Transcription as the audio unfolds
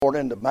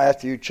Morning to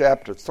Matthew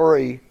chapter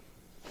 3.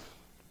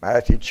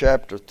 Matthew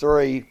chapter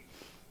 3.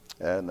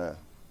 And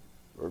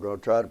we're going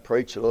to try to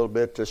preach a little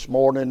bit this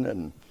morning.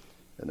 And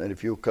then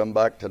if you'll come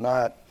back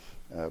tonight,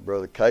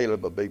 Brother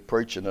Caleb will be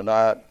preaching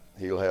tonight.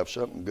 He'll have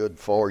something good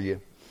for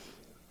you.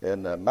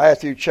 In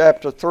Matthew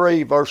chapter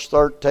 3, verse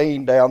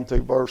 13 down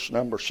through verse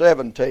number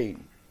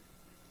 17.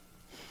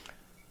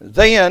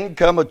 Then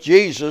cometh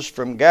Jesus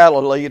from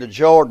Galilee to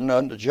Jordan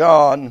unto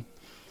John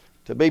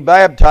to be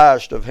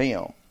baptized of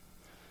him.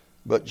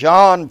 But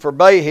John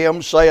forbade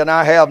him, saying,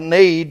 I have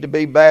need to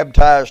be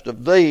baptized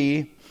of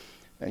thee,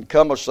 and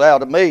comest thou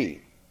to me?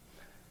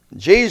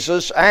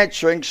 Jesus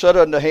answering said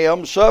unto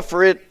him,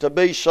 Suffer it to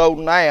be so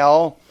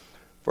now,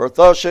 for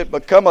thus it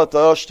becometh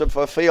us to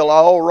fulfill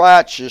all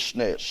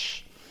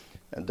righteousness.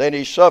 And then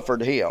he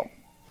suffered him.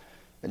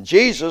 And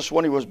Jesus,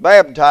 when he was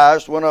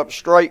baptized, went up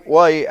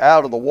straightway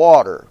out of the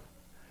water.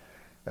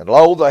 And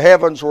lo, the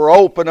heavens were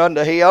open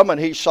unto him,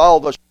 and he saw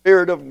the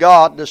Spirit of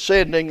God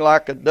descending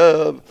like a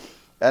dove,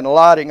 and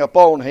lighting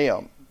upon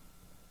him.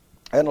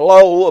 And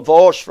lo, a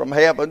voice from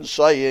heaven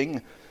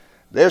saying,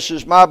 This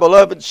is my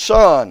beloved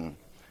Son,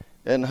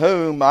 in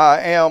whom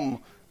I am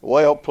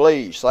well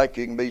pleased. Thank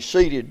you. You can be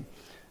seated.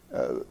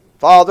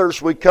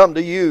 Fathers, we come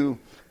to you,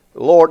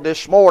 Lord,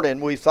 this morning.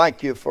 We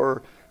thank you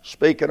for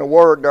speaking a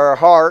word to our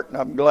heart. And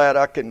I'm glad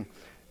I can,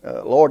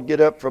 Lord,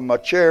 get up from my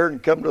chair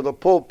and come to the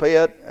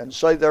pulpit and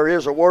say there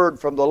is a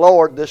word from the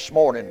Lord this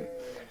morning.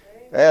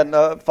 And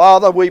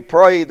Father, we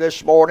pray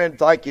this morning,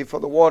 thank you for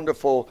the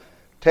wonderful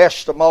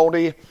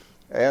testimony.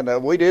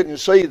 And we didn't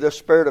see the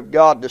Spirit of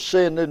God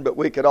descending, but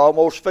we could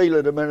almost feel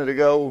it a minute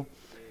ago.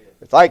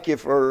 Thank you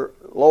for,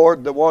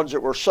 Lord, the ones that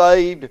were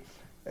saved.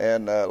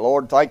 And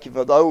Lord, thank you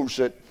for those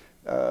that,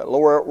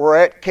 Lord, were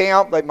at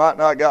camp. They might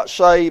not have got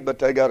saved, but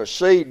they got a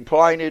seed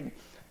planted.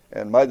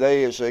 And may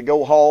they, as they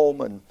go home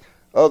and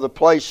other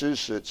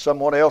places that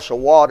someone else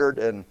will watered,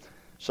 and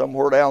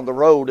somewhere down the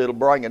road it'll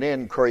bring an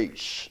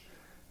increase.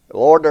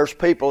 Lord, there's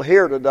people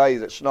here today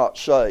that's not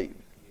saved.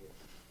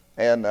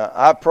 And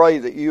I pray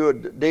that you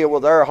would deal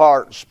with their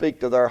hearts, speak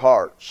to their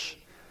hearts.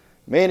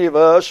 Many of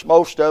us,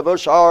 most of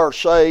us, are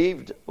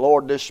saved,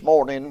 Lord, this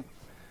morning.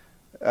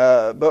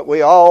 But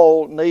we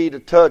all need a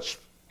touch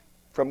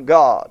from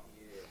God.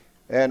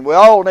 And we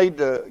all need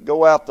to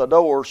go out the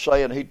door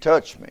saying, He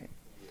touched me.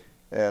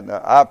 And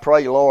I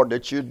pray, Lord,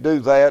 that you'd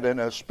do that in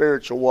a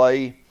spiritual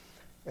way.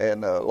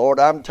 And Lord,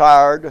 I'm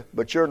tired,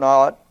 but you're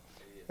not.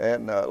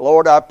 And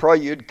Lord, I pray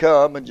you'd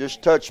come and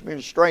just touch me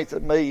and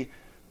strengthen me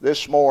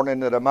this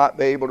morning, that I might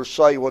be able to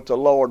say what the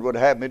Lord would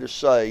have me to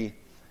say.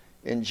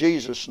 In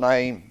Jesus'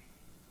 name,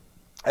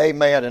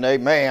 amen and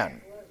amen.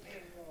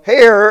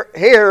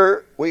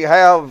 Here we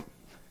have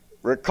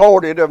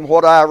recorded in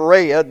what I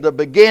read the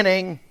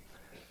beginning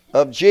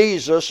of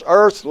Jesus'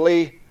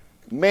 earthly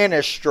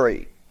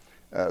ministry.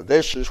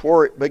 This is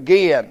where it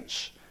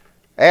begins.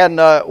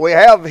 And we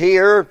have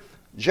here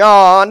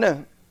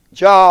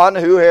John,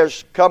 who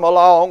has come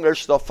along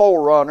as the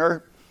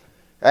forerunner,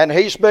 and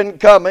he's been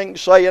coming,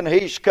 saying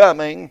he's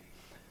coming,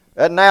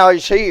 and now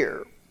he's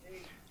here.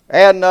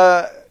 And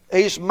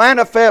he's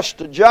manifest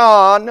to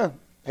John.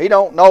 He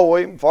don't know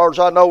him. As far as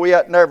I know, he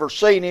hadn't never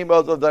seen him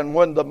other than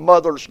when the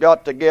mothers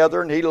got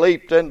together and he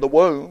leaped in the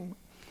womb.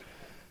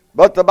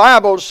 But the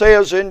Bible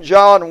says in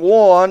John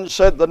 1,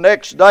 said the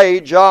next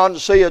day John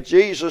seeth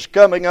Jesus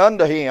coming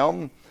unto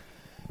him,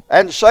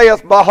 and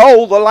saith,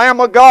 Behold, the Lamb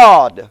of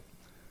God,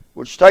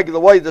 which taketh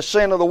away the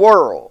sin of the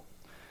world.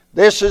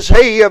 This is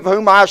he of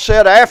whom I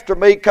said, After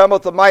me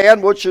cometh a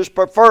man which is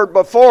preferred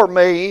before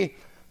me,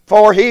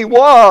 for he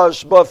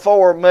was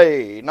before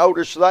me.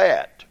 Notice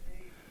that.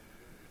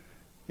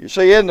 You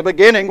see, in the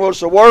beginning was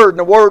the Word, and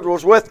the Word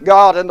was with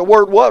God, and the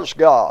Word was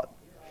God.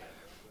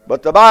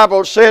 But the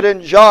Bible said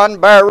in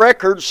John, bear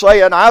record,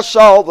 saying, I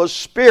saw the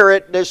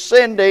Spirit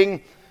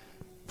descending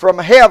from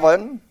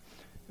heaven.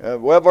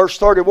 Verse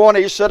 31,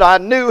 he said, I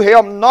knew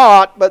him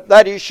not, but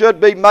that he should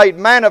be made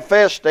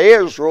manifest to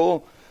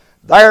Israel.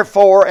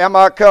 Therefore am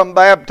I come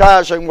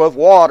baptizing with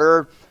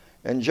water.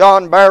 And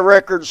John bare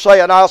record,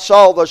 saying, I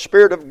saw the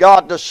Spirit of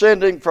God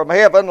descending from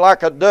heaven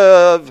like a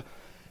dove,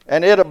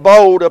 and it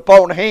abode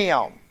upon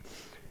him.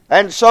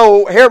 And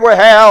so here we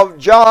have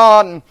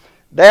John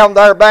down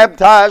there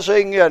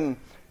baptizing, and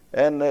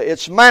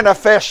it's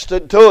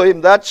manifested to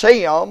him. That's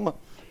him.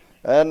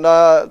 And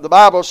the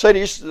Bible said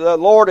the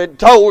Lord had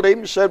told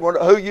him, said,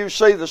 who you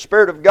see the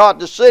Spirit of God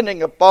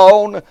descending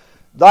upon,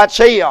 that's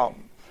him.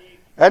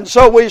 And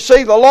so we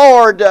see the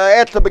Lord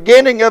at the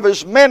beginning of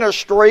his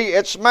ministry,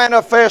 it's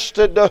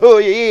manifested to who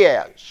he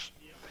is.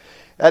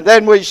 And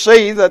then we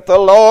see that the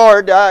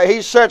Lord,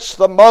 he sets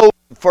the mode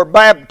for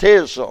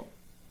baptism.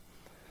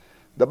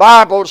 The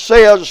Bible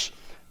says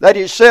that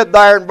he said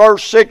there in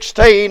verse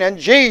 16, and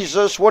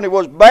Jesus, when he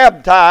was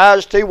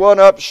baptized, he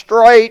went up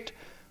straight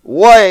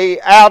way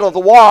out of the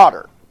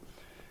water.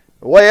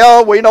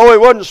 Well, we know he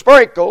wasn't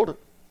sprinkled.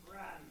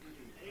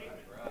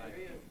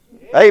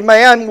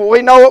 Amen.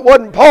 We know it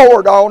wasn't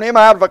poured on him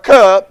out of a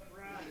cup.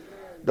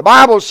 The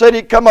Bible said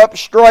he come up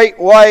straight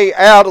way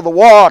out of the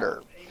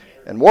water.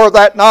 And were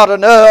that not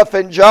enough,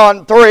 in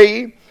John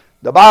 3,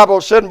 the Bible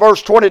said in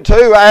verse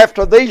 22,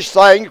 after these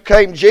things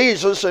came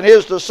Jesus and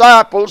his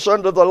disciples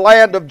unto the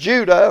land of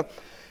Judah,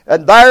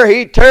 and there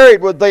he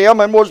tarried with them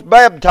and was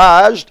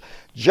baptized.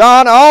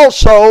 John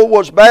also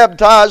was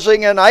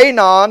baptizing in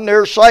Aenon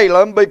near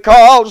Salem,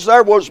 because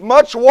there was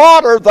much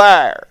water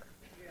there.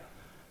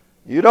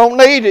 You don't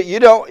need it.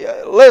 You don't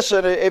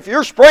listen. If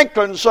you're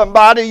sprinkling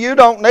somebody, you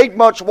don't need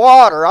much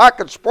water. I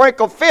could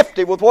sprinkle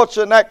 50 with what's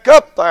in that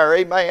cup there.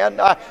 Amen.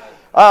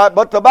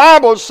 But the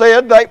Bible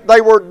said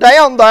they were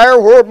down there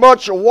where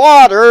much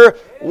water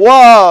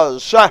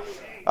was.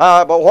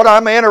 But what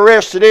I'm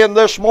interested in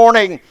this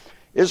morning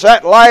is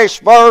that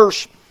last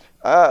verse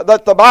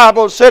that the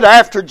Bible said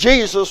after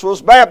Jesus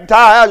was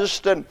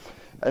baptized and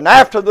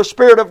after the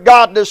Spirit of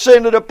God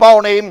descended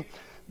upon him,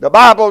 the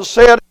Bible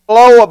said,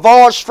 lo, a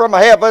voice from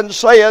heaven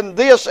saying,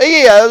 this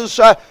is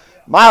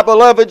my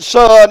beloved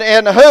Son,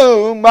 in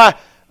whom I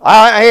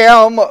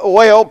am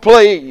well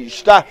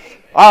pleased. So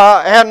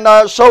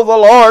the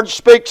Lord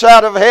speaks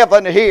out of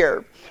heaven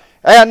here.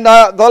 And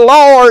the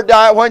Lord,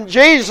 when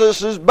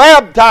Jesus is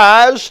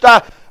baptized,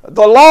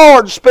 the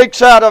Lord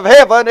speaks out of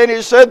heaven, and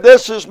He said,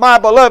 this is my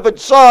beloved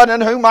Son, in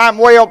whom I'm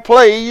well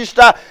pleased.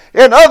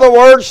 In other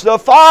words, the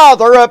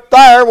Father up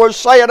there was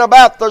saying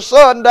about the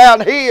Son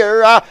down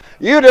here,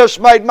 you just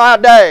made my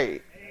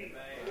day.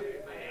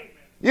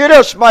 You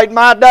just made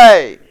my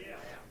day.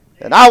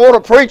 And I want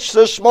to preach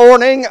this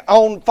morning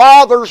on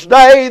Father's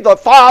Day, the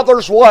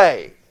Father's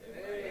way.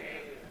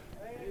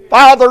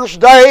 Father's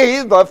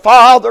Day, the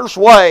Father's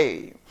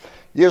way.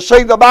 You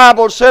see, the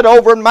Bible said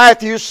over in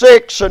Matthew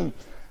 6, and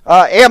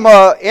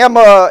Emma,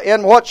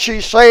 in what she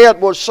said,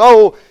 was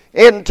so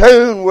in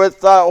tune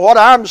with what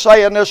I'm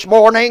saying this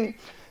morning.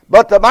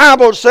 But the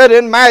Bible said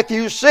in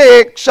Matthew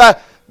 6,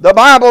 the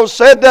Bible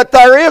said that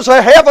there is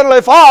a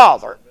heavenly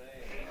Father.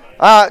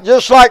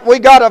 Just like we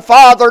got a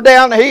Father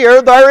down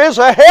here, there is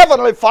a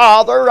heavenly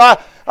Father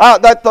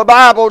that the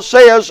Bible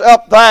says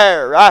up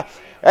there.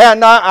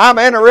 And I'm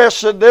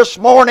interested this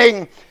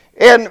morning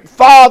in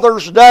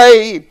Father's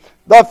Day,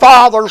 the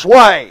Father's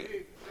way.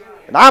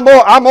 And I'm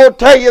going to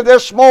tell you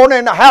this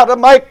morning how to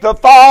make the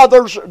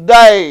Father's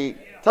Day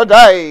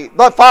today,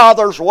 the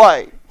Father's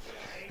way.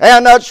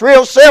 And that's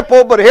real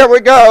simple, but here we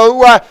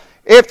go.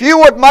 If you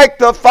would make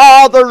the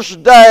Father's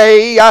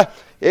Day,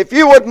 if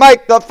you would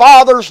make the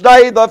Father's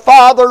Day the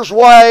Father's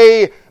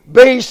way,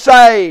 be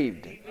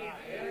saved.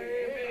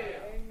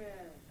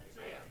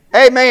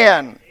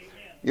 Amen.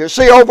 You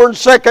see, over in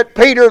 2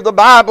 Peter, the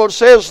Bible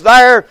says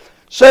there,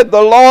 said,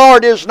 the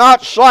Lord is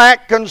not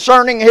slack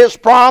concerning His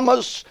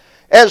promise,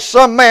 as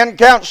some men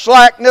count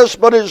slackness,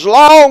 but is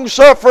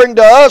long-suffering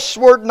to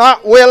usward,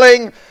 not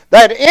willing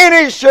that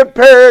any should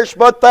perish,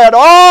 but that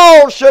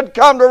all should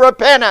come to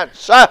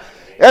repentance.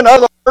 In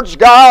other words,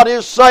 God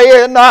is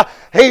saying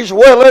He's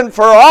willing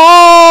for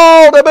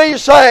all to be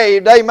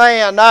saved.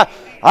 Amen.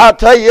 I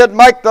tell you, it'd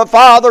make the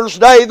Father's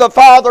Day the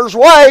Father's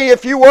way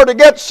if you were to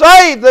get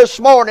saved this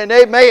morning.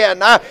 Amen.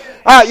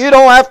 You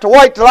don't have to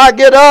wait till I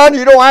get done.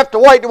 You don't have to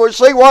wait till we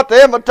see what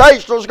the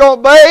invitation is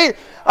going to be.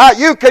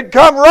 You could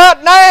come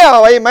right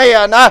now.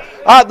 Amen.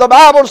 The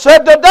Bible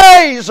said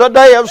today's a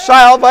day of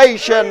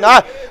salvation.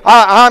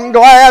 I'm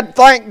glad,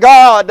 thank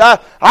God.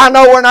 I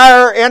know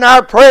in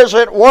our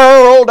present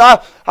world,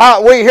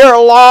 we hear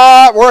a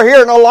lot. We're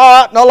hearing a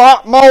lot and a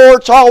lot more.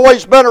 It's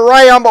always been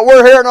around, but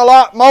we're hearing a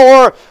lot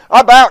more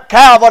about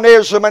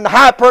Calvinism and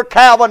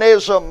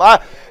hyper-Calvinism.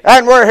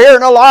 And we're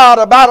hearing a lot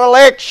about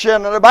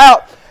election and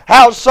about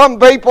how some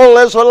people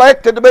is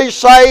elected to be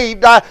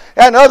saved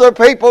and other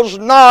people's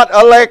not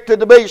elected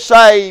to be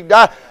saved.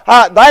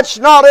 That's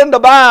not in the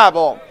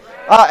Bible.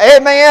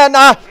 Amen.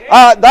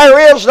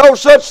 There is no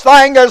such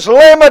thing as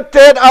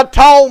limited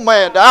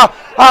atonement.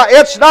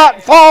 It's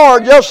not for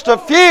just a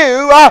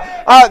few.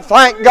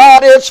 Thank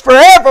God it's for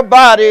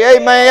everybody.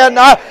 Amen.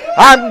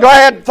 I'm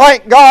glad,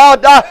 thank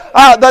God,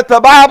 that the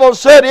Bible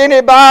said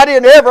anybody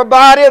and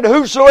everybody and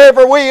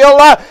whosoever will,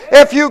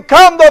 if you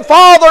come the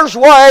Father's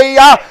way,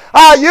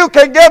 you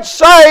can get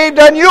saved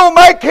and you'll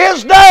make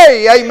His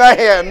day.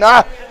 Amen.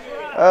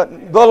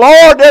 The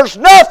Lord, there's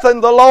nothing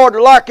the Lord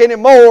would like any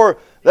more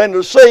than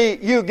to see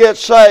you get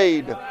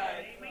saved. And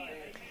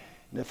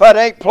if that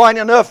ain't plain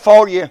enough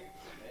for you,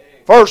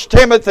 1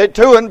 Timothy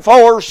 2 and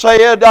 4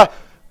 said,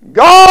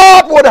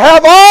 God would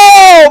have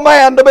all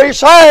men to be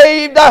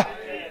saved.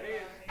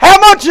 How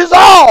much is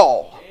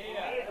all?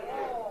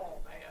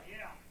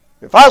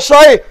 If I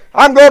say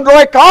I'm going to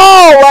drink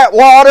all that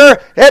water,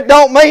 it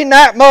don't mean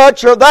that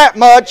much or that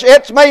much.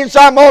 It means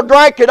I'm going to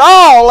drink it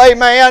all.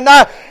 Amen.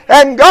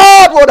 And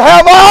God would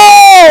have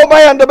all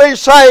men to be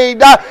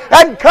saved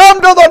and come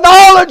to the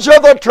knowledge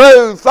of the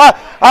truth.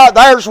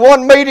 There's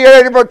one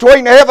mediator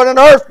between heaven and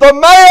earth, the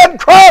man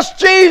Christ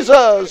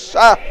Jesus.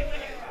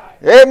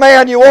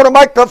 Amen. You want to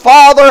make the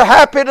Father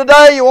happy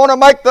today? You want to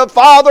make the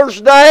Father's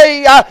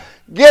Day?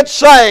 Get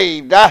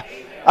saved.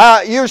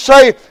 You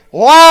say,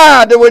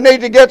 why do we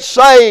need to get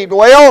saved?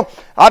 Well,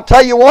 I'll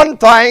tell you one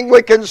thing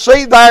we can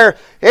see there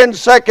in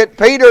 2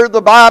 Peter.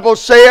 The Bible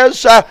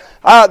says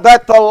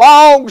that the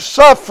long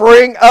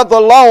suffering of the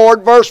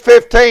Lord, verse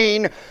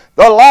 15,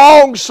 the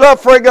long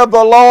suffering of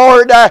the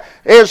Lord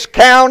is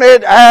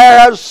counted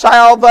as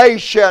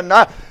salvation.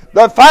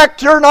 The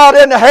fact you're not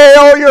in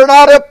hell, you're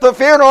not at the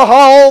funeral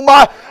home,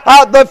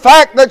 the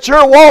fact that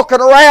you're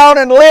walking around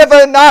and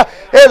living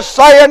is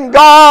saying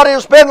God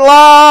has been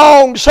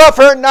long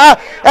suffering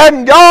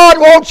and God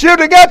wants you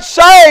to get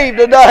saved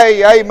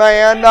today.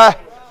 Amen.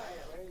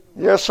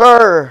 Yes,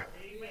 sir.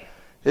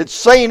 It's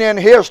seen in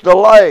His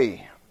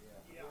delay.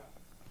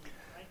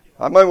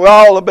 I mean, we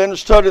all have been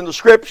studying the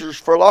Scriptures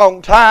for a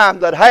long time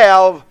that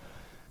have.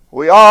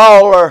 We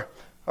all are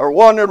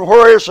wondering,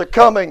 where is it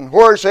coming?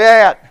 Where is it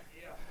at?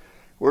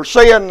 We're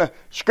seeing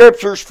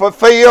Scriptures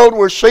fulfilled.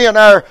 We're seeing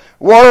our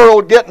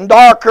world getting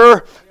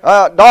darker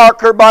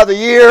by the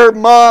year,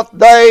 month,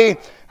 day.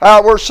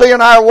 We're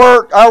seeing our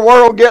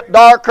world get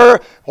darker.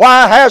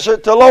 Why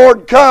hasn't the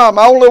Lord come?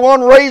 Only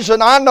one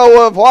reason I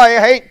know of why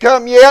He ain't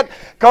come yet,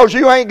 because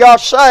you ain't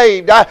got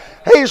saved.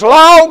 He's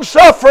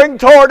long-suffering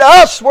toward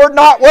us. We're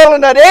not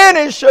willing that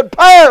any should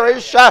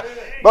perish,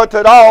 but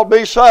that all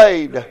be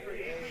saved.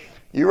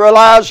 You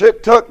realize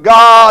it took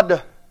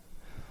God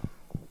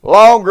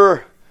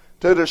longer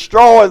to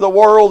destroy the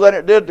world than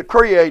it did to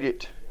create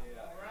it.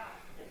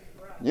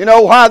 You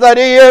know why that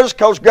is?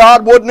 Because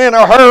God wasn't in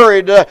a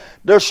hurry to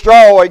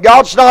destroy.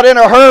 God's not in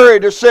a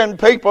hurry to send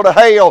people to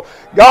hell.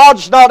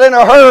 God's not in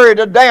a hurry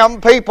to damn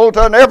people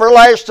to an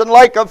everlasting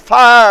lake of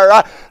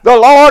fire. The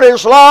Lord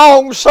is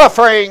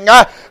long-suffering.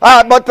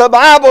 But the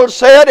Bible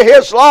said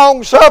His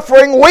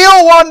long-suffering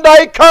will one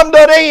day come to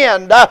an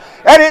end.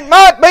 And it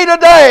might be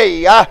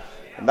today.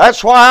 And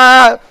that's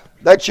why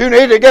that you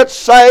need to get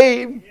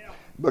saved.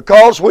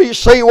 Because we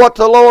see what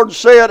the Lord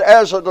said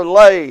as a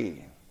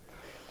delay.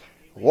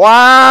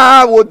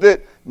 Why would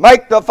it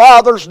make the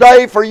Father's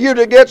Day for you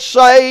to get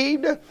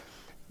saved?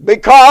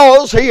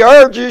 Because He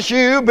urges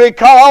you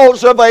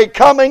because of a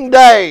coming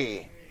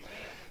day.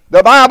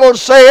 The Bible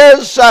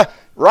says,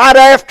 right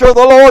after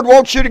the Lord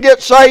wants you to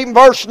get saved, in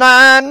verse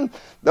 9,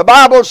 the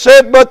Bible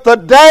said, but the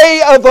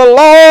day of the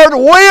Lord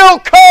will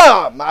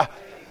come.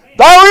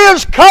 There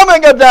is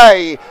coming a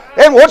day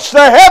in which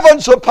the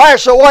heavens will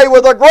pass away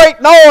with a great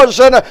noise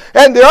and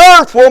the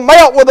earth will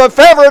melt with a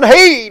fervent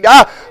heat.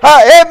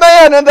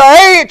 Amen. And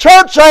the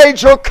church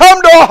age will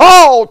come to a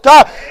halt.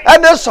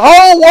 And this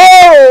whole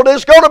world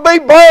is going to be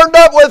burned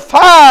up with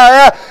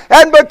fire.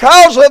 And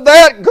because of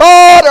that,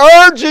 God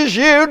urges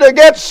you to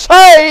get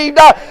saved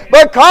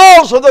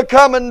because of the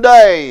coming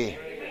day.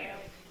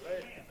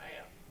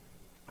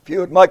 If you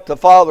would make the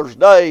Father's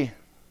Day,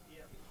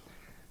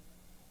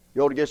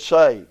 you ought to get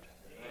saved.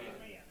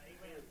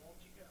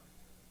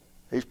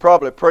 He's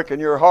probably pricking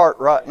your heart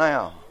right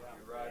now.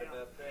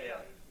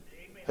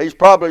 He's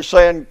probably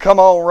saying, come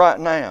on right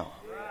now.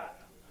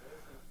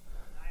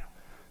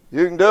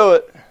 You can do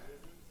it.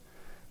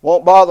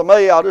 Won't bother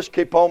me. I'll just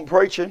keep on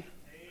preaching.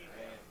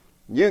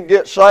 You can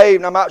get saved,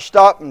 and I might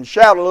stop and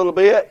shout a little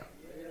bit.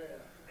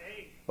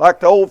 Like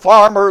the old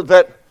farmer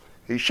that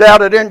he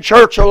shouted in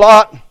church a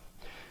lot,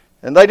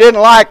 and they didn't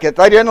like it.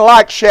 They didn't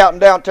like shouting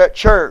down at that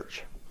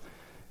church.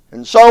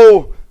 And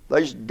so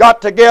they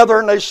got together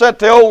and they sent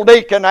the old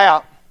deacon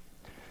out.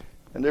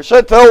 And they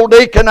sent the old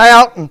deacon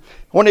out, and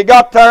when he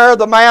got there,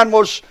 the man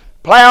was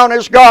plowing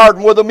his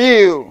garden with a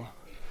mule.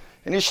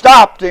 And he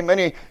stopped him,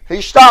 and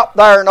he stopped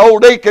there, and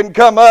old deacon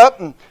come up,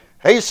 and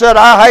he said,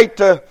 I hate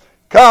to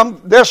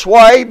come this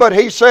way, but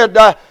he said,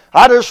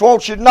 I just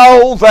want you to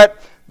know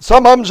that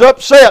some of them's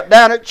upset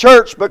down at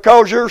church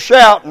because you're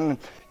shouting,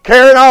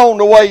 carrying on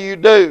the way you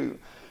do.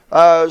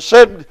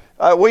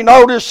 We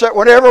notice that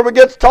whenever we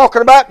get to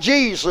talking about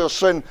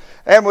Jesus and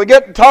we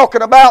get to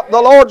talking about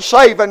the Lord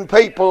saving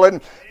people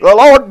and the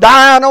Lord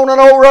dying on an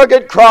old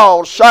rugged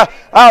cross,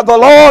 the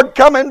Lord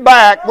coming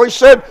back, we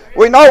said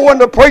we know when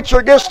the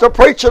preacher gets to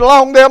preaching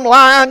along them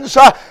lines,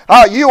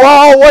 you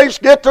always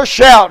get to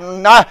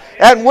shouting,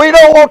 and we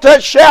don't want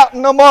that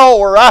shouting no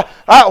more.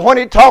 When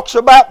he talks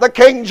about the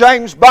King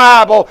James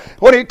Bible,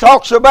 when he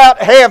talks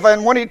about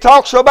heaven, when he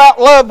talks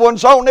about loved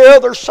ones on the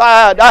other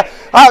side,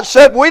 I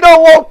said we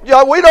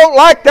don't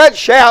like that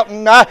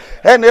shouting.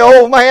 And the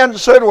old man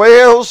said,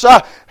 well,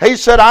 he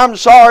said, I'm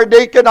sorry,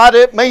 deacon, I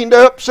didn't mean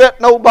to upset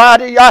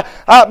nobody.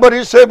 But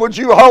he said, would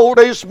you hold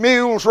this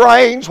mule's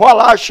reins while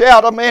I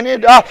shout a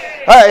minute?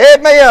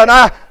 Amen.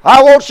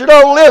 I want you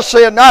to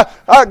listen.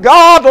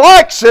 God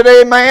likes it,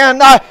 amen.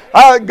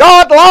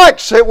 God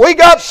likes it. We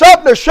got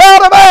something to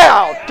shout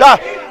about.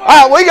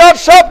 We got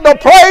something to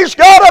praise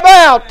God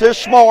about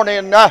this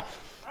morning.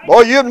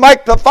 Boy, you'd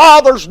make the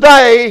Father's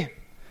Day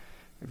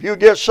if you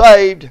get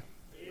saved.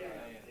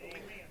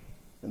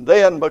 And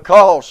then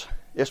because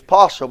it's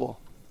possible,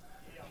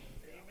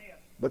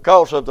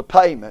 because of the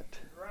payment.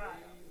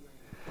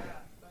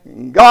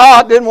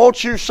 God didn't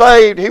want you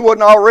saved. He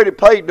wouldn't already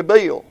paid the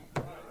bill.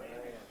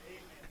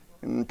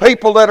 And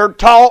people that are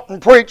taught and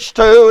preached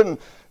to and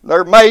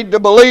They're made to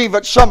believe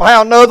that somehow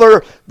or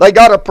another they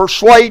got to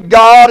persuade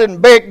God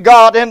and beg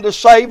God into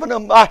saving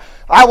them.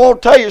 I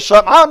won't tell you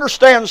something. I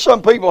understand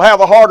some people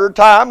have a harder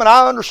time, and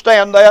I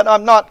understand that.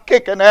 I'm not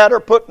kicking that or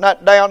putting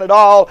that down at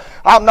all.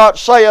 I'm not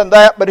saying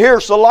that, but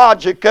here's the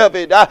logic of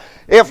it.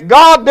 If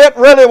God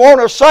didn't really want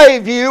to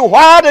save you,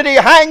 why did He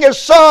hang His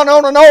Son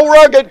on an old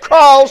rugged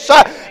cross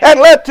and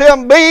let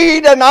them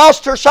beat and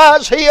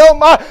ostracize Him?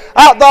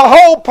 The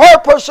whole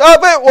purpose of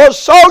it was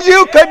so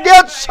you could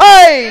get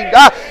saved.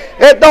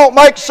 It don't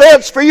make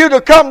sense for you to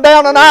come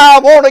down and I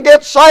want to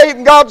get saved,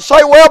 and God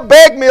say, well,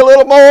 beg me a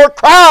little more,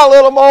 cry a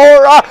little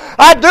more,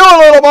 I do a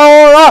little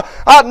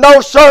more. No,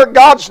 sir,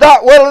 God's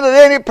not willing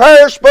that any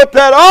perish, but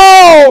that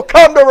all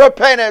come to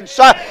repentance.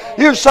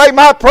 You say,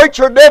 my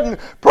preacher didn't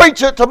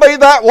preach it to me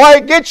that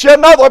way. Get you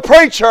another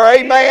preacher,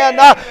 amen.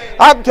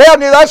 I'm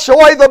telling you, that's the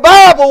way the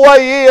Bible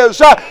way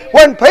is.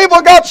 When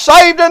people got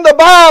saved in the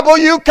Bible,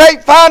 you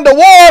can't find a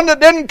one that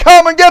didn't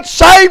come and get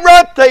saved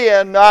right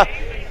then.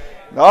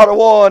 Not a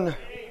one.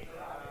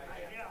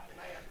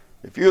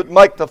 If you'd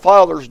make the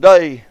Father's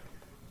Day,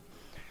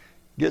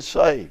 get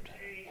saved.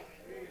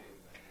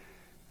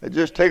 It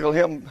just tickle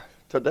Him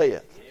to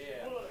death.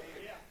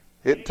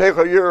 It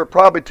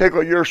probably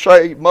tickle your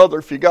saved mother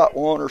if you got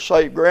one, or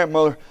saved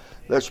grandmother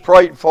that's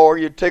prayed for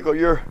you. Tickle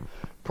your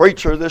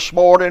preacher this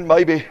morning.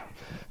 Maybe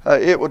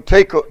it would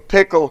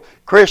tickle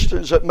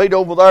Christians that meet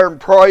over there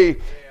and pray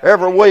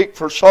every week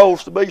for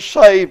souls to be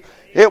saved.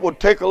 It would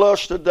tickle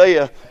us to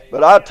death.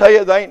 But I tell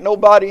you, there ain't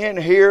nobody in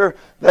here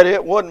that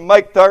it wouldn't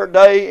make their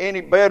day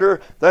any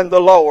better than the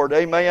Lord.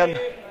 Amen.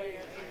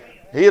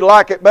 He'd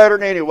like it better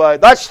than anyway.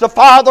 That's the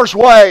Father's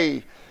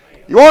way.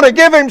 You want to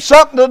give Him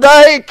something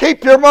today,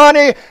 keep your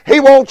money. He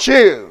wants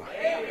you.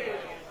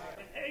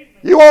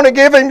 You want to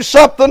give Him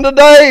something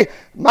today,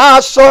 my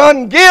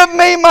son, give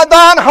me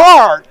thine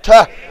heart.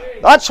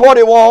 That's what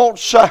He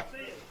wants.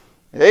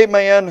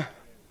 Amen.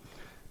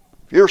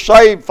 If you're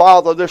saved,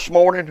 Father, this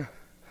morning,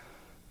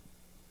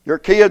 your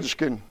kids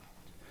can,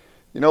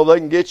 they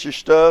can get you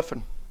stuff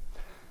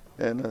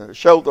and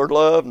show their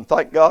love, and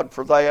thank God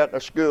for that.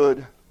 That's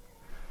good.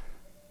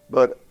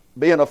 But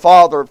being a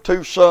father of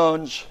 2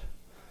 sons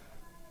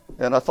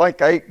and I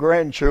think 8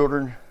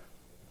 grandchildren,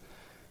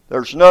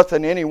 there's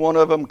nothing any one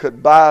of them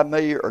could buy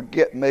me or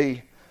get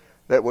me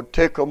that would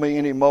tickle me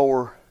any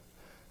more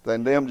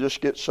than them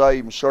just get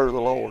saved and serve the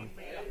Lord.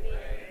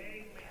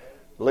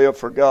 Live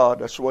for God.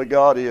 That's the way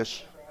God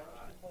is.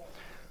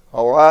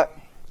 All right.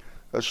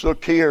 Let's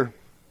look here.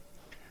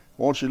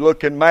 I want you to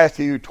look in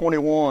Matthew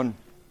 21.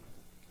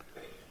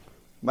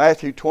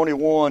 Matthew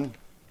 21.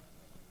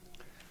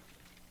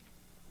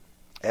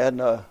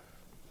 And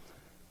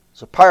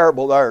it's a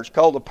parable there. It's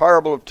called the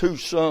parable of 2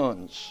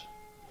 sons.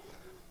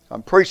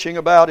 I'm preaching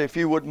about if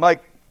you would make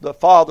the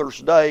Father's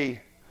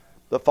Day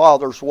the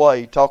Father's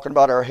way, talking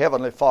about our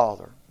Heavenly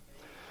Father.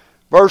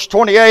 Verse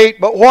 28,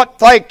 but what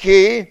think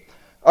ye?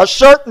 A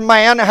certain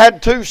man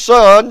had 2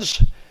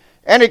 sons,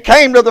 and he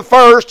came to the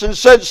first and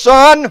said,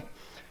 Son,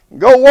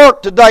 go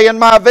work today in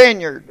my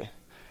vineyard.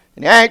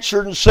 And he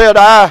answered and said,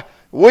 I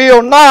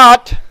will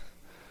not.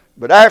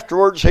 But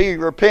afterwards he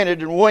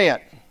repented and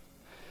went.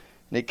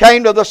 And he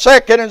came to the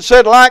second and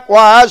said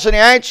likewise, and he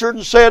answered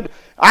and said,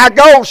 I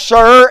go,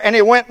 sir, and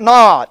he went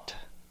not.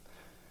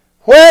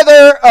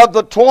 Whether of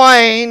the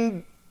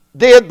twain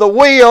did the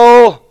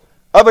will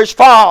of his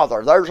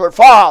father? There's her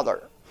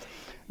father.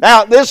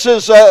 Now, this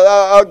is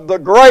the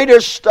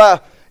greatest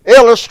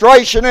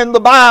illustration in the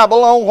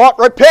Bible on what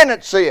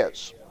repentance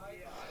is.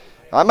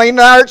 I mean,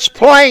 there it's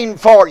plain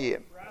for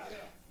you.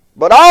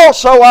 But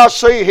also I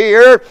see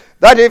here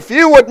that if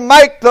you would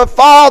make the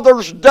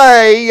Father's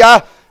Day,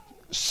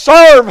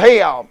 serve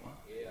Him.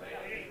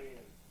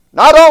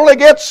 Not only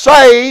get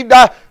saved,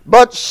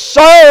 but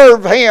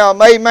serve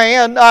Him.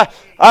 Amen.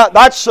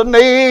 That's the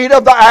need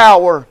of the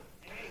hour.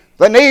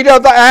 The need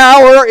of the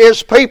hour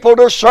is people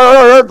to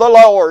serve the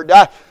Lord.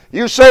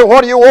 You say,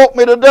 what do you want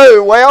me to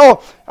do?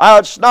 Well,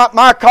 it's not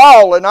my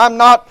calling. I'm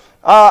not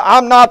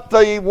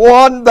the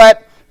one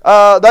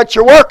that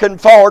you're working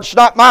for. It's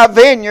not my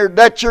vineyard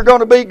that you're going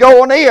to be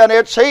going in.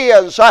 It's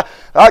His.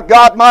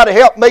 God might have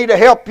helped me to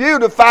help you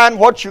to find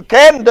what you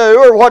can do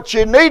or what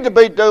you need to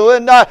be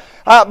doing,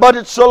 but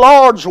it's the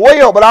Lord's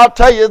will. But I'll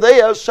tell you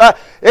this,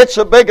 it's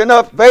a big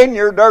enough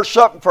vineyard. There's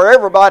something for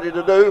everybody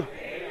to do.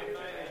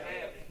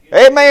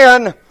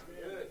 Amen.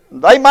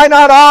 They may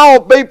not all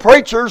be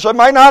preachers. They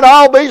may not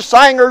all be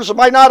singers. They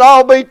may not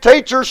all be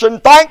teachers,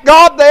 and thank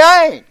God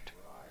they ain't.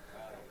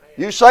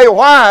 You say,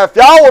 why? If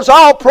y'all was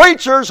all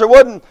preachers, there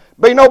wouldn't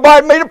be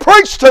nobody for me to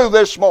preach to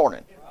this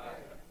morning.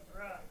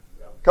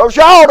 Because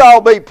y'all would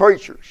all be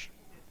preachers.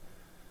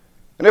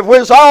 And if we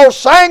was all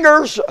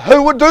singers,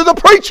 who would do the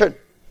preaching?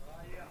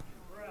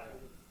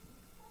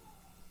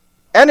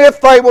 And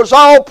if they was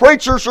all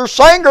preachers or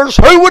singers,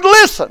 who would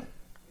listen?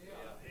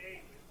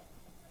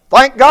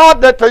 Thank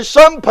God that there's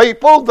some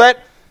people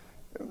that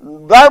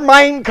their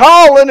main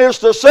calling is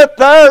to sit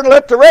there and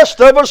let the rest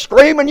of us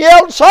scream and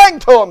yell and sing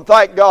to them,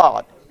 thank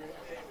God.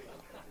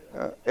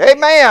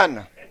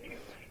 Amen.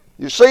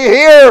 You see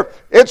here,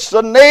 it's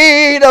the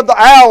need of the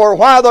hour,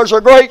 why there's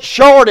a great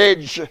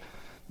shortage.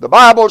 The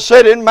Bible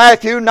said in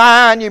Matthew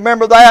 9, you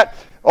remember that?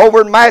 Over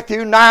in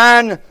Matthew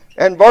 9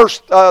 and verse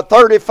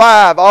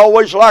 35. I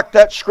always like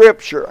that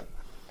scripture.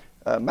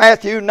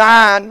 Matthew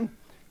 9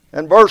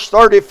 and verse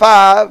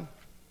 35,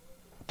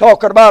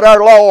 talking about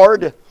our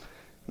Lord.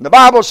 And the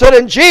Bible said,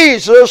 and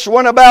Jesus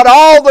went about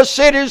all the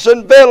cities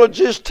and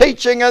villages,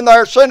 teaching in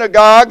their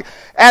synagogue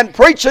and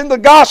preaching the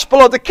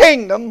gospel of the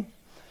kingdom,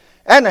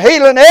 and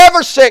healing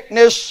every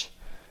sickness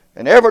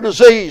and every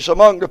disease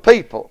among the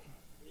people.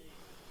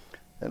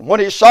 And when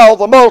he saw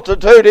the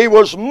multitude, he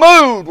was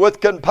moved with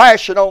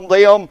compassion on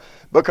them,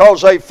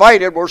 because they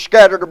fainted, were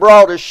scattered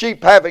abroad as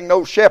sheep having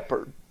no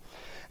shepherd.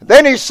 And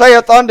then he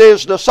saith unto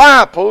his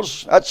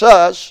disciples, that's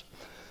us,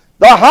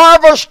 the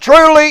harvest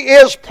truly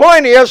is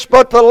plenteous,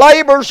 but the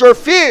labors are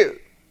few.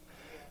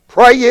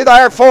 Pray ye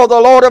therefore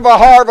the Lord of the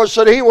harvest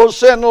that he will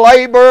send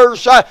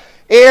laborers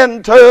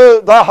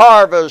into the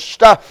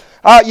harvest.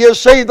 You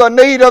see, the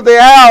need of the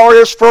hour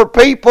is for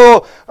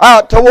people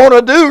to want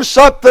to do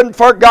something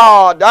for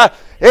God.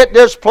 It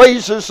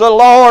displeases the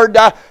Lord.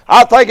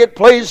 I think it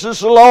pleases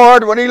the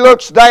Lord when He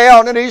looks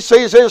down and He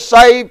sees His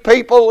saved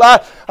people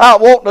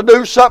wanting to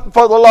do something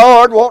for the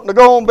Lord, wanting to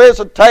go on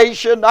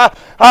visitation,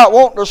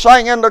 wanting to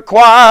sing in the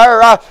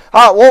choir,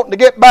 wanting to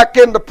get back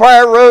in the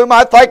prayer room.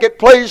 I think it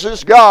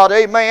pleases God.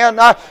 Amen.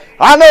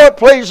 I know it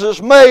pleases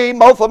me.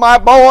 Both of my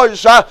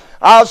boys,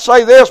 I'll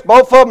say this,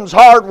 both of them's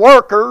hard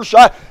workers,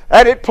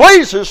 and it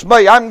pleases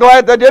me. I'm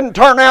glad they didn't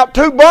turn out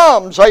two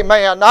bums,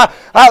 amen,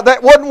 that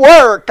wouldn't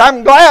work.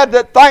 I'm glad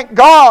that, thank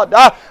God,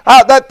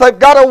 that they've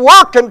got a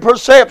working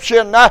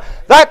perception.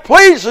 That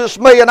pleases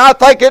me, and I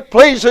think it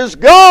pleases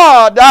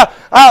God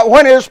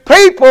when His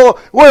people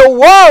will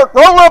work,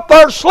 roll up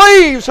their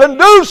sleeves, and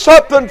do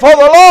something for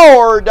the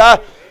Lord.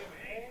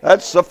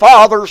 That's the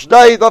Father's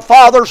day, the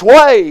Father's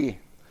way.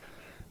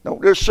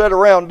 Don't just sit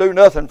around and do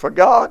nothing for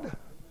God.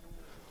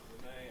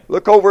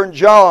 Look over in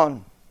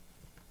John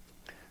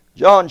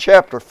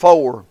chapter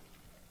 4.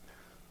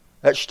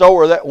 That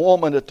story of that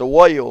woman at the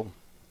well.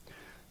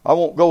 I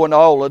won't go into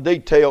all the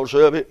details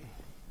of it.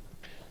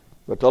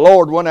 But the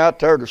Lord went out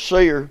there to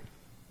see her.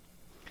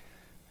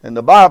 And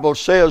the Bible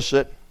says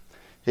that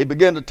He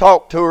began to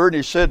talk to her, and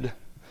He said,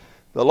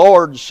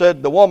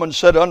 the woman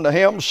said unto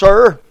Him,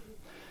 Sir,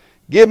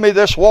 give me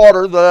this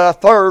water that I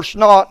thirst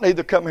not,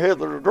 neither come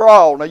hither to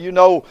draw. Now you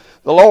know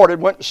the Lord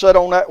had went and sat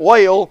on that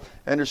well,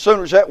 and as soon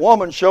as that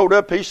woman showed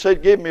up, He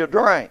said, give me a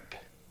drink.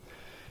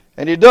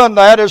 And He done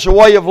that as a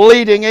way of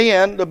leading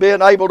in to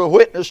being able to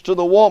witness to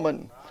the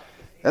woman.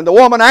 And the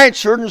woman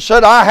answered and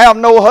said, I have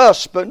no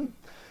husband.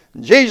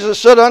 And Jesus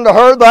said unto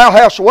her, Thou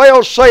hast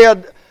well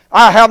said,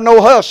 I have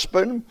no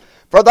husband.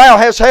 For thou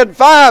hast had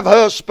 5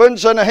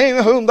 husbands, and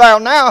him whom thou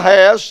now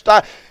hast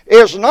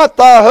is not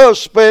thy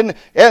husband,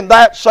 and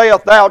that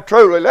saith thou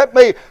truly. Let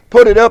me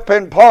put it up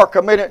in park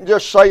a minute and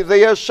just say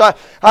this.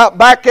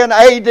 Back in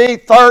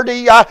AD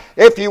 30,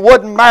 if you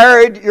wasn't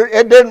married,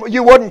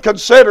 you wouldn't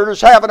consider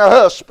as having a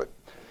husband.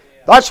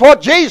 That's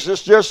what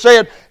Jesus just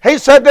said. He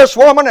said this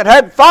woman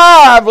had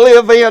 5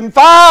 live-in,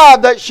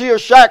 5 that she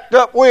is shacked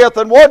up with,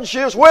 and one she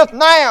is with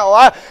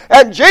now.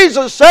 And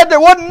Jesus said there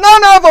wasn't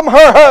none of them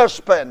her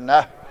husband.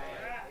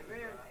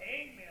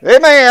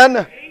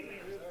 Amen.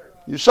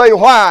 You say,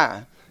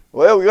 why?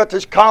 Well, we got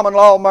this common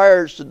law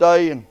marriage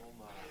today, and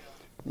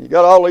you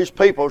got all these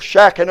people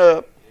shacking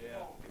up.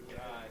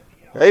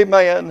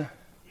 Amen.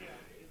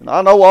 And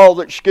I know all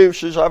the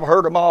excuses. I've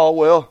heard them all.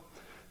 Well,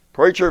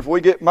 preacher, if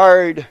we get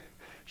married,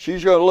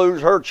 she's going to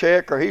lose her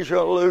check, or he's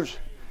going to lose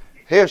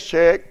his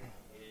check.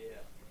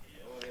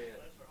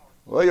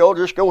 Well, you'll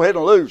just go ahead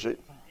and lose it.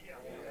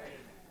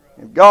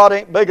 If God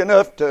ain't big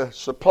enough to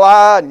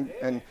supply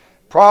and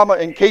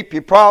promise and keep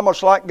your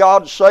promise like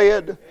God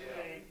said,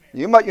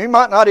 you might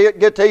not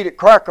get to eat at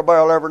Cracker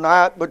Barrel every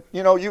night, but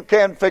you know you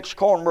can fix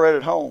cornbread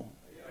at home.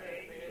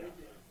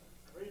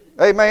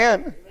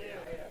 Amen.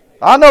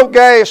 I know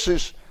gas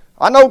is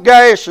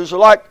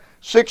like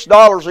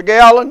 $6 a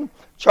gallon.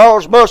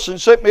 Charles Busson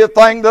sent me a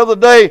thing the other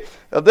day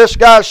of this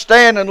guy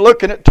standing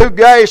looking at 2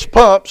 gas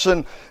pumps,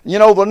 and you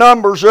know the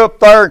numbers up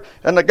there,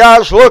 and the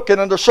guy's looking,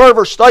 and the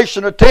service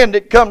station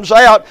attendant comes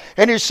out,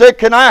 and he said,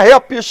 "Can I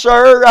help you,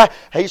 sir?"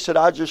 He said,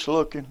 "I'm just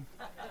looking."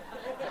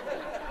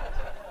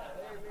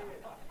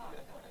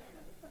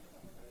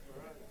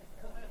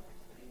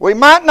 We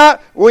might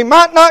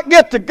not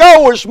get to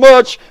go as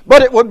much,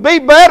 but it would be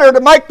better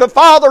to make the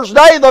Father's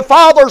Day the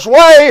Father's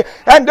way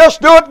and just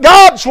do it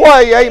God's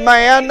way.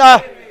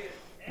 Amen.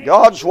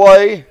 God's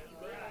way.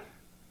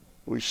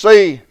 We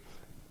see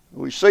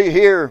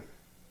here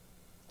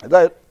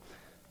that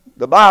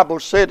the Bible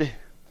said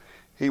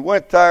He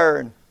went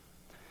there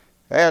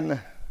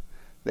and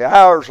the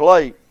hour's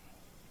late.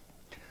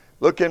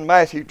 Look in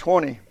Matthew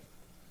 20.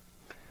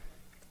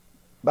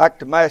 Back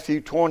to Matthew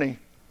 20.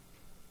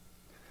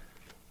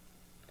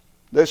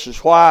 This is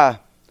why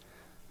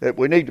that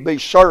we need to be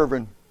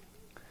serving.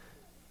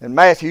 In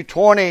Matthew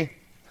 20,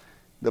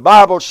 the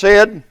Bible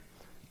said,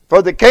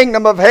 "For the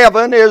kingdom of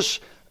heaven is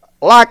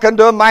like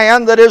unto a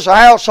man that is a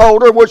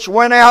householder, which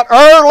went out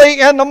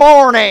early in the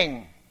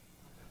morning.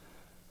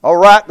 All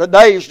right, the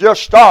day's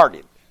just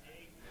started.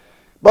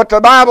 But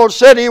the Bible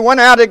said he went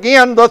out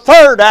again the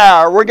third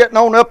hour. We're getting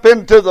on up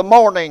into the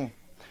morning.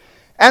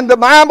 And the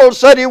Bible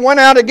said he went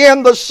out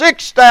again the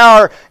 6th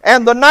hour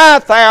and the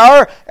 9th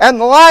hour. And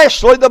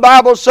lastly, the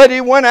Bible said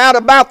he went out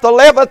about the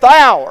 11th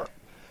hour.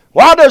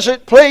 Why does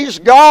it please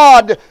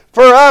God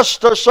for us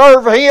to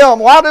serve Him?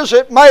 Why does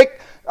it make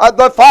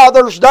the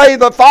Father's Day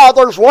the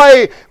Father's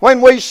way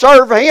when we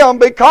serve Him?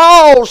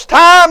 Because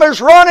time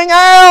is running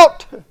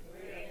out.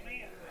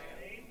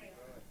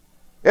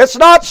 It's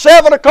not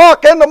 7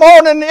 o'clock in the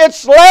morning,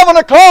 it's 11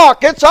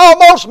 o'clock. It's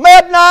almost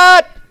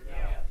midnight.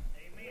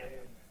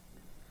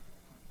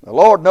 The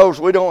Lord knows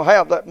we don't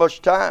have that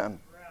much time.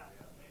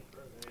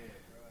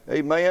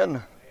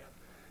 Amen.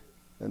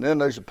 And then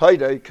there's a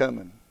payday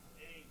coming.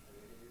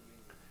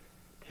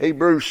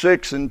 Hebrews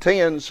 6 and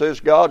 10 says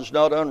God's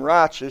not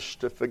unrighteous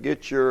to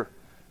forget your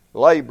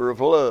labor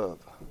of love.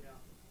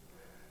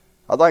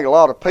 I think a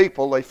lot of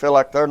people, they feel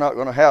like they're not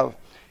going to have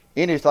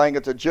anything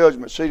at the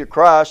judgment seat of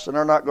Christ, and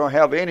they're not going to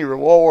have any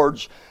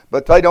rewards,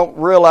 but they don't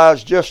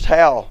realize just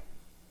how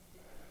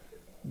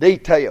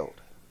detailed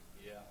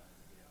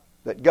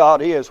that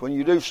God is when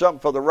you do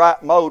something for the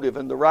right motive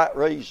and the right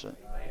reason.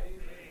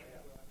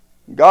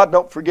 God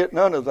don't forget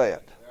none of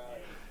that.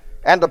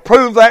 And to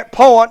prove that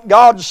point,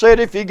 God said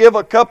if you give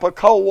a cup of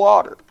cold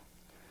water.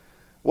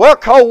 Well,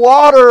 cold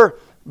water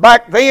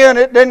back then,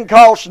 it didn't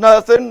cost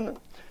nothing.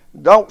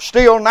 Don't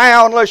steal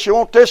now unless you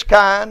want this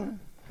kind.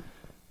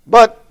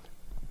 But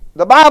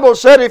the Bible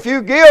said if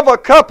you give a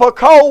cup of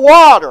cold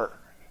water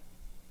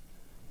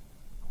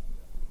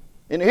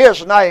in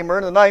His name or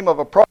in the name of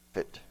a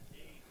prophet,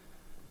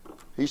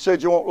 He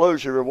said you won't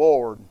lose your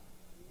reward.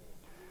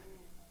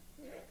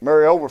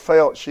 Mary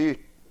Overfelt, she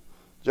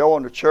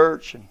joined the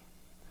church, and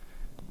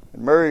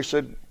Mary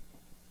said,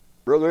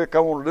 Brother Rick, I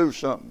want to do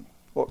something.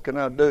 What can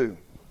I do?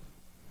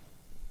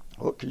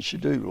 What can she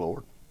do,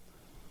 Lord?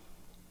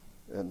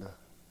 And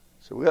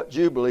so we got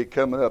Jubilee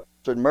coming up.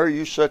 I said, Mary,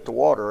 you set the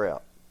water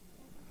out.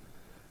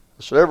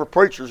 I said, every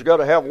preacher's got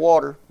to have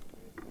water.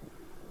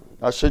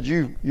 I said,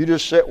 you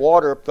just set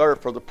water up there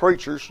for the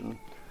preachers, and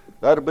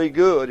that'll be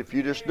good if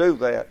you just do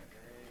that.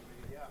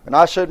 And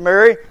I said,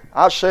 Mary,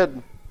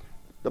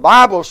 the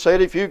Bible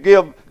said if you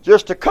give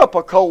just a cup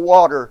of cold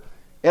water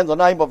in the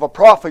name of a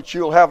prophet,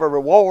 you'll have a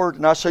reward.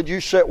 And I said,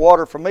 you set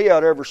water for me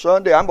out every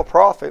Sunday. I'm a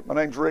prophet. My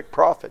name's Rick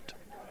Prophet.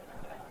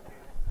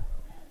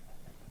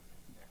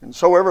 And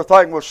so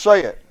everything was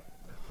said.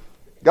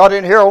 Got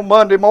in here on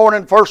Monday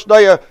morning, first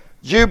day of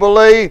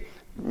Jubilee.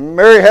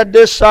 Mary had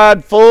this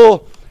side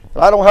full.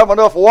 I don't have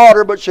enough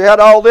water, but she had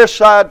all this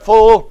side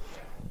full.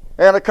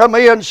 And I come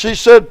in, she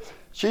said,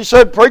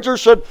 preacher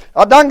said,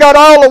 I done got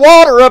all the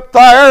water up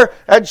there.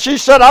 And she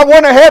said, I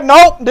went ahead and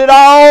opened it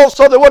all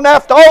so they wouldn't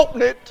have to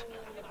open it.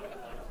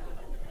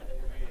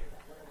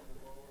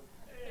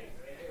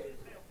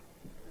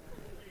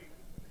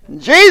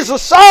 And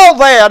Jesus saw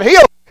that.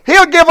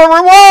 He'll give a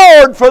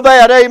reward for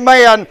that.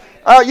 Amen.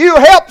 You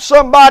helped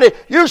somebody.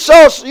 You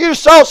saw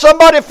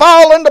somebody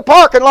fall in the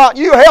parking lot.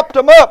 You helped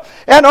them up.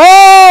 And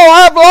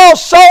I've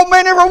lost so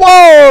many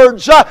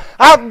rewards.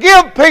 I've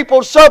given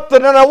people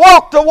something and I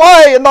walked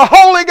away. And the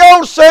Holy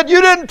Ghost said,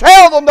 you didn't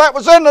tell them that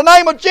was in the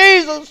name of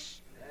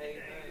Jesus.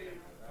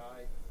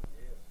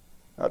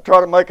 I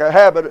try to make a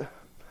habit.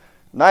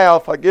 Now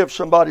if I give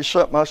somebody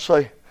something,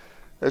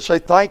 they say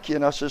thank you.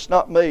 And I say, it's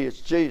not me,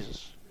 it's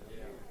Jesus.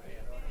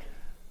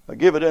 I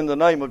give it in the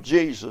name of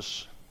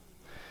Jesus.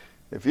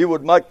 If you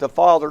would make the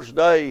Father's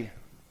Day,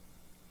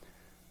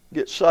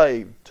 get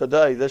saved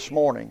today, this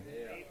morning.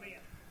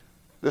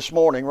 This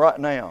morning, right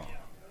now.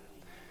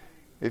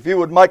 If you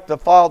would make the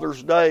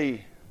Father's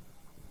Day,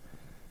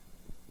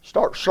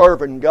 start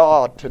serving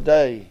God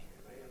today.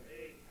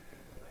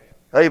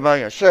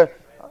 Amen. Say,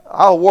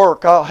 I'll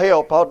work, I'll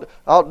help,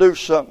 I'll do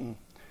something.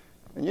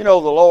 And you know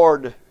the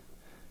Lord,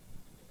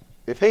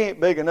 if He ain't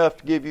big enough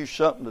to give you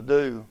something to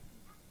do,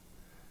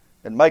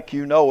 and make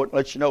you know it and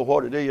let you know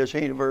what it is, He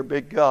ain't a very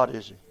big God,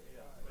 is He?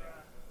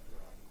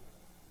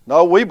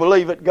 No, we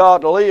believe that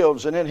God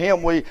lives, and in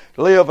Him we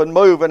live and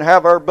move and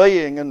have our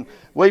being. And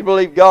we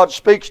believe God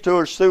speaks to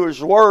us through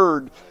His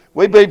Word.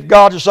 We believe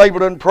God is able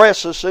to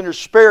impress us in His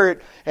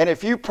Spirit. And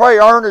if you pray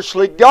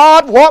earnestly,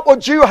 God, what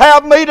would you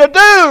have me to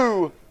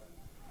do?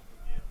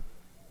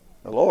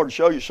 The Lord will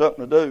show you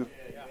something to do.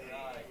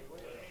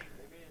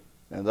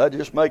 And that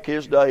just make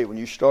His day when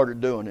you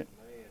started doing it.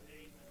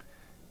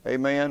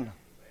 Amen.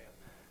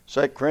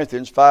 2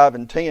 Corinthians 5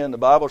 and 10, the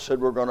Bible said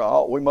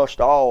we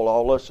must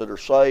all us that are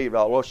saved,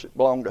 all us that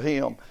belong to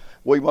Him,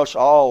 we must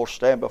all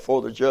stand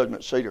before the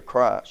judgment seat of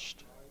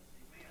Christ.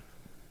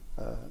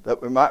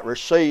 That we might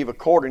receive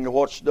according to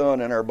what's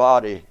done in our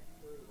body,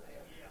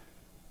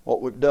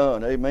 what we've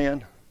done.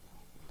 Amen.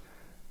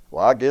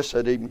 Well, I guess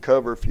that'd even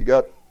cover if you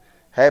got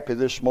happy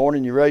this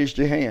morning, you raised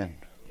your hand.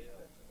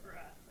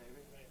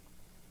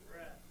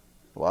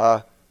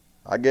 Well,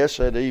 I guess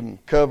that'd even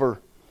cover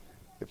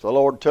if the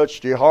Lord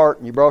touched your heart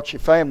and you brought your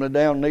family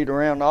down and kneel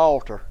around the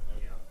altar.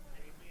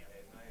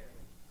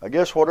 I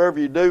guess whatever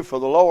you do for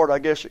the Lord, I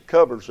guess it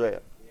covers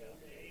that.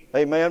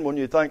 Amen, when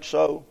you think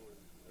so.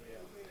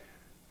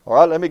 All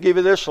right, let me give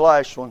you this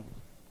last one.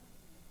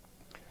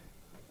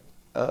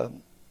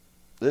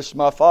 This is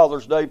my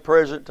Father's Day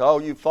present to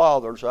all you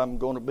fathers. I'm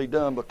going to be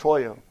done by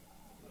 12.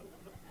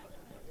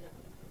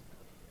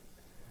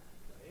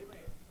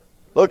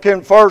 Look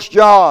in 1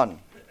 John.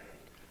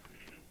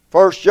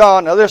 1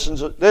 John, now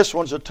this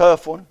one's a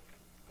tough one.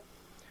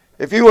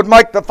 If you would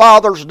make the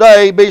Father's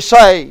Day, be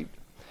saved.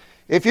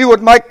 If you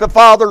would make the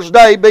Father's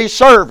Day, be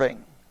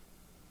serving.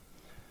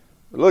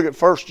 Look at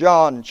 1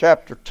 John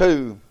chapter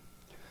 2.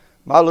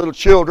 My little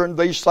children,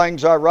 these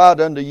things I write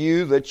unto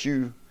you, that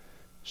you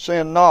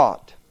sin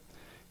not.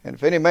 And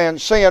if any man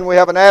sin, we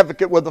have an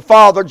advocate with the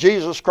Father,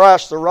 Jesus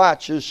Christ the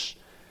righteous,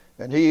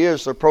 and He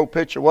is the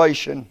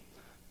propitiation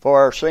for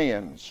our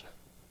sins.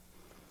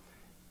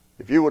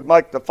 If you would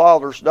make the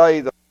Father's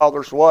Day the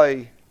Father's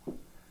way,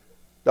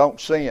 don't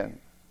sin.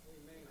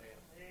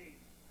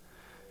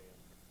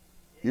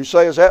 You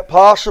say, is that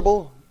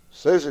possible? It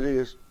says it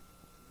is.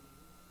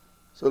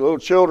 So, little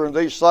children,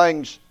 these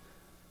things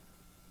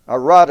I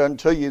write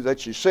unto you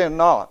that you sin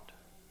not.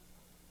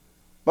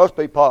 Must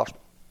be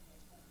possible.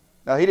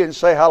 Now, He didn't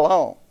say how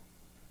long.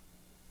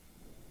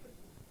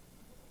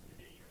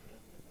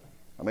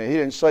 I mean, He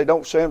didn't say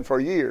don't sin for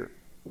a year.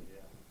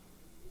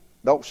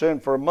 Don't sin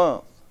for a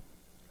month.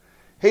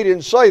 He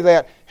didn't say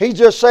that. He's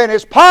just saying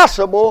it's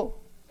possible.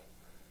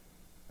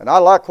 And I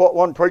like what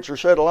one preacher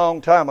said a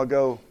long time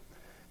ago.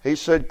 He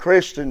said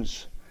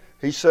Christians,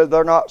 he said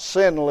they're not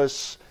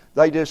sinless,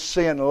 they just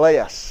sin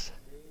less.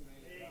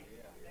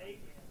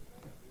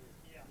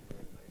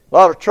 A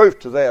lot of truth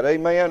to that,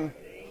 amen?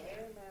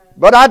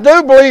 But I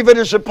do believe it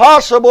is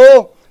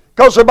impossible,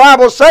 because the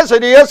Bible says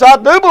it is. I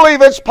do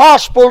believe it's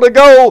possible to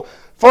go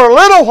for a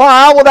little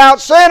while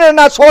without sinning.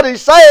 That's what He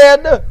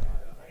said.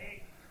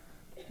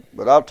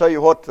 But I'll tell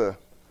you what the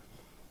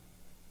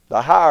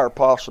higher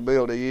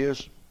possibility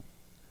is.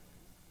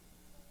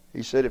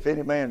 He said, if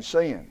any man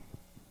sin.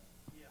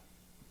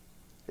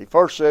 He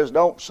first says,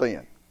 don't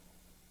sin.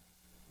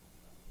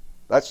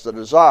 That's the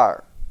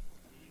desire.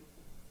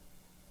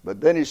 But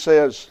then He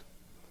says,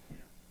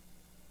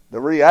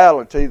 the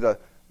reality, the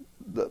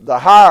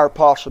higher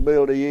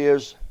possibility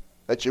is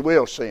that you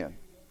will sin.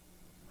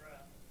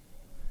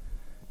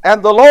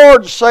 And the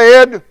Lord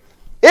said,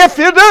 if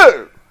you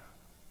do.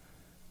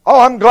 Oh,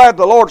 I'm glad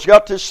the Lord's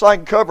got this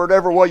thing covered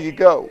every way you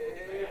go.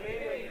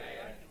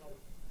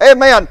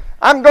 Amen.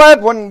 I'm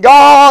glad when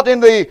God,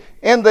 in the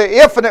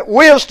infinite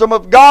wisdom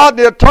of God,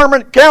 the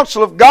determinate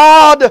counsel of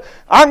God,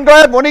 I'm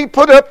glad when He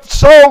put up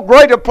so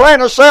great a plan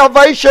of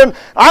salvation,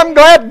 I'm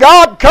glad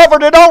God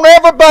covered it on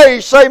every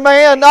base.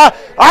 Amen.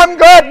 I'm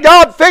glad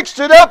God fixed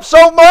it up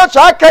so much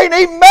I can't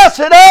even mess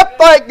it up,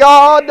 thank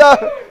God.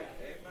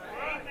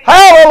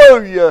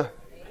 Hallelujah.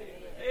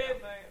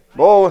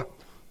 Boy,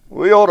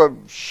 we ought to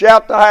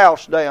shout the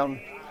house down.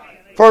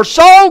 For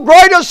so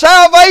great a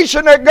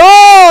salvation that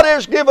God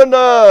has given to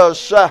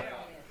us. I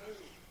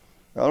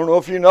don't know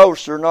if you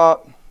noticed or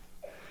not.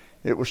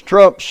 It was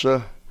Trump's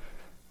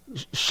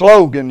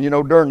slogan,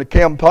 during the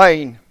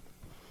campaign.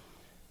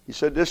 He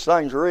said, this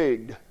thing's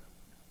rigged.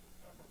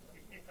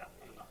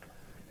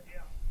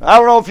 I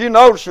don't know if you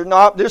noticed or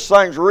not, this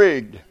thing's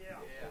rigged.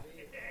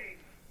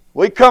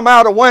 We come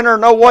out of winter,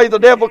 no way the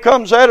devil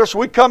comes at us.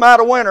 We come out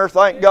of winter,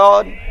 thank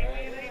God.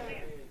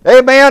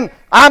 Amen.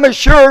 I'm as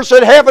sure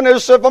that heaven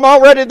is if I'm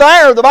already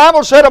there. The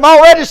Bible said I'm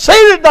already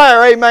seated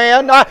there.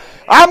 Amen.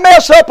 I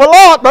mess up a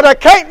lot, but I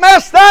can't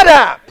mess that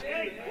up.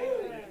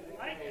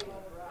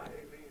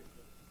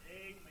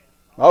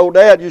 My old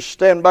dad used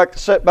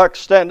to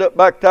stand up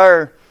back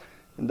there,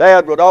 and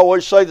Dad would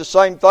always say the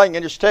same thing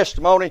in his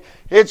testimony.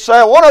 He'd say,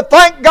 I want to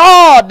thank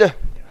God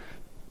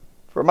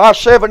for my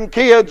 7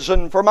 kids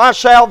and for my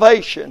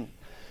salvation.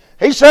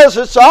 He says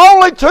it's the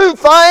only 2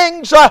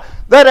 things that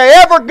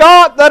I ever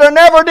got that I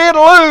never did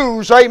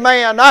lose.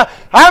 Amen.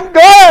 I'm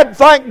glad,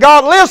 thank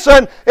God.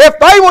 Listen, if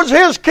they was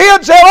His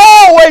kids, they'll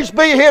always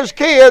be His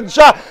kids.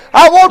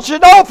 I want you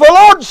to know, if the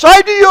Lord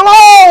say to you, you'll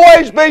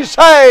always be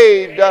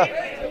saved. I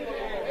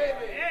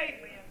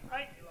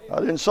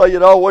didn't say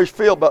you'd always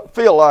feel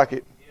like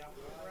it.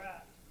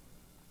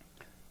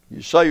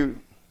 You say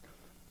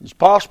it's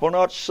possible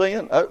not to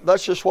sin.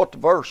 That's just what the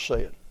verse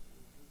said.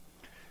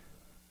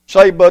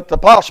 Say, but the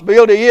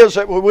possibility is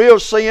that we will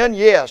sin,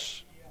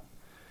 yes.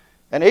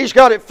 And He's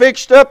got it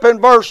fixed up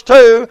in verse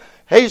 2.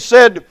 He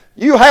said,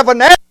 you have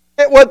an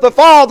advocate with the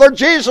Father,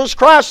 Jesus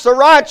Christ the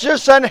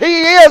righteous, and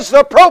He is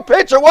the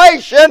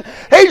propitiation.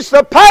 He's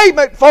the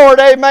payment for it,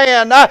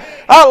 amen.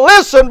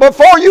 Listen,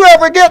 before you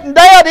ever get in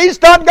debt, He's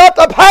done got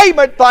the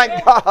payment,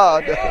 thank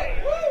God.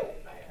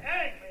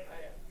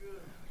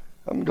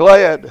 I'm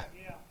glad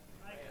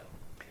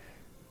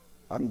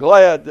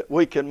that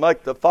we can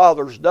make the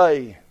Father's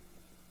Day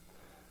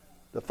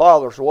the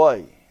Father's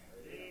way.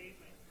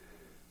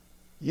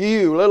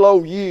 You, little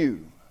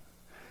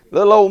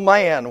old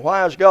man,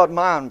 why is God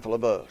mindful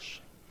of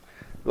us?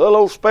 Little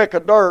old speck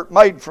of dirt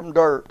made from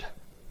dirt.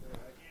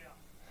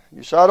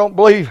 You say, I don't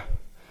believe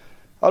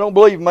I don't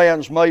believe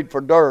man's made for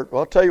dirt.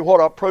 Well, I'll tell you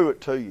what, I'll prove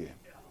it to you.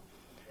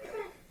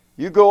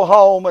 You go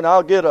home and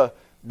I'll get a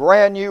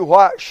brand new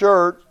white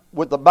shirt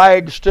with the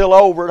bag still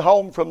over at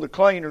home from the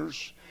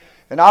cleaners,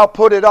 and I'll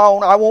put it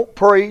on. I won't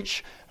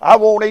preach. I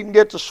won't even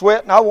get to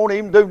sweat, and I won't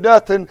even do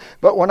nothing.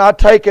 But when I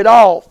take it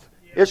off,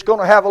 it's going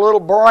to have a little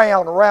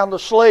brown around the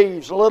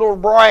sleeves, a little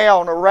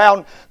brown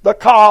around the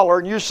collar.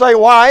 And you say,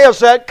 why is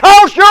that?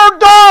 'Cause you're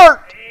dirt!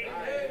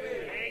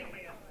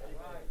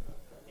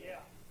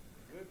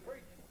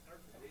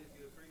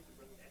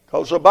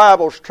 Because the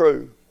Bible's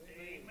true.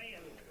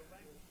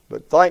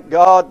 But thank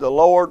God, the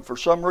Lord, for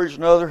some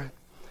reason or other,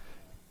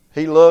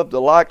 He loved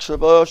the likes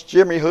of us.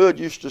 Jimmy Hood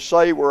used to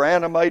say we're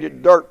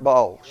animated dirt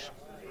balls.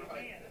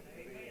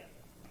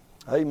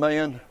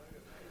 Amen.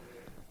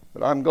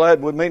 But I'm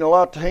glad we mean a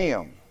lot to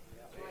Him.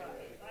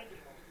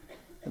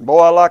 And boy,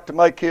 I like to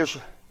make His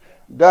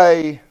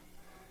day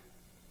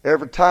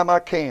every time I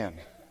can.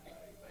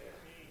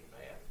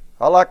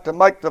 I like to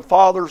make the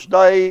Father's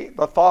Day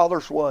the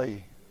Father's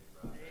way.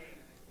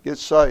 Get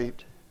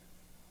saved.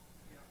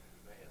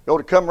 You ought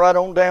to come right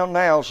on down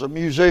now as a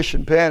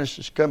musician, pianist.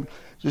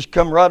 Just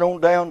come right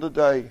on down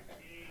today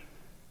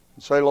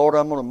and say, Lord,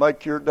 I'm going to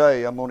make your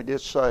day. I'm going to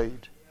get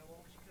saved.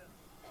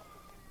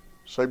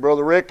 Say,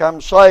 Brother Rick, I'm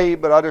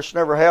saved, but I just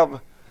never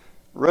have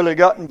really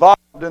got involved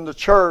in the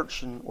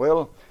church. And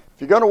well,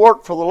 if you're going to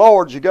work for the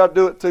Lord, you got to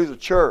do it through the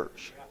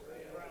church.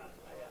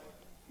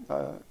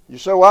 You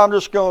say, well, I'm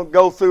just going to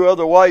go through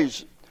other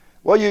ways.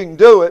 Well, you can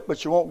do it,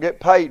 but you won't get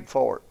paid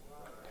for it.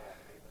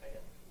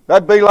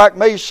 That'd be like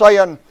me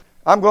saying,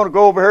 I'm going to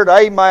go over here to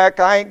AMAC.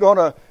 I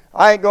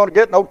ain't going to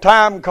get no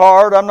time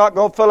card. I'm not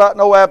going to fill out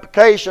no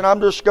application. I'm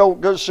just going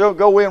to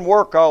go in and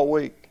work all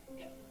week.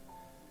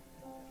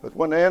 But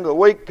when the end of the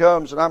week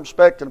comes and I'm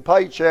expecting a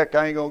paycheck,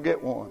 I ain't going to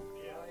get one.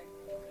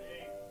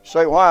 You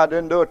say, why? I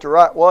didn't do it the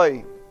right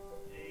way.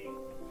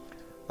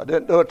 I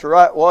didn't do it the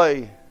right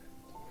way.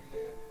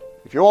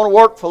 If you want to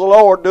work for the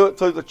Lord, do it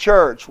through the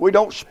church. We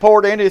don't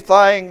support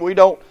anything. We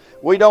don't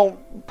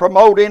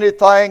promote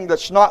anything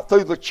that's not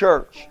through the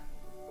church.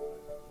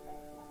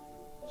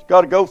 It's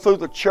got to go through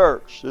the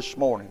church this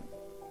morning.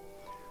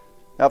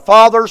 Now,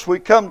 fathers, we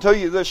come to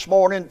you this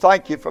morning.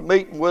 Thank you for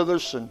meeting with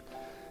us,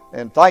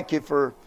 and thank you for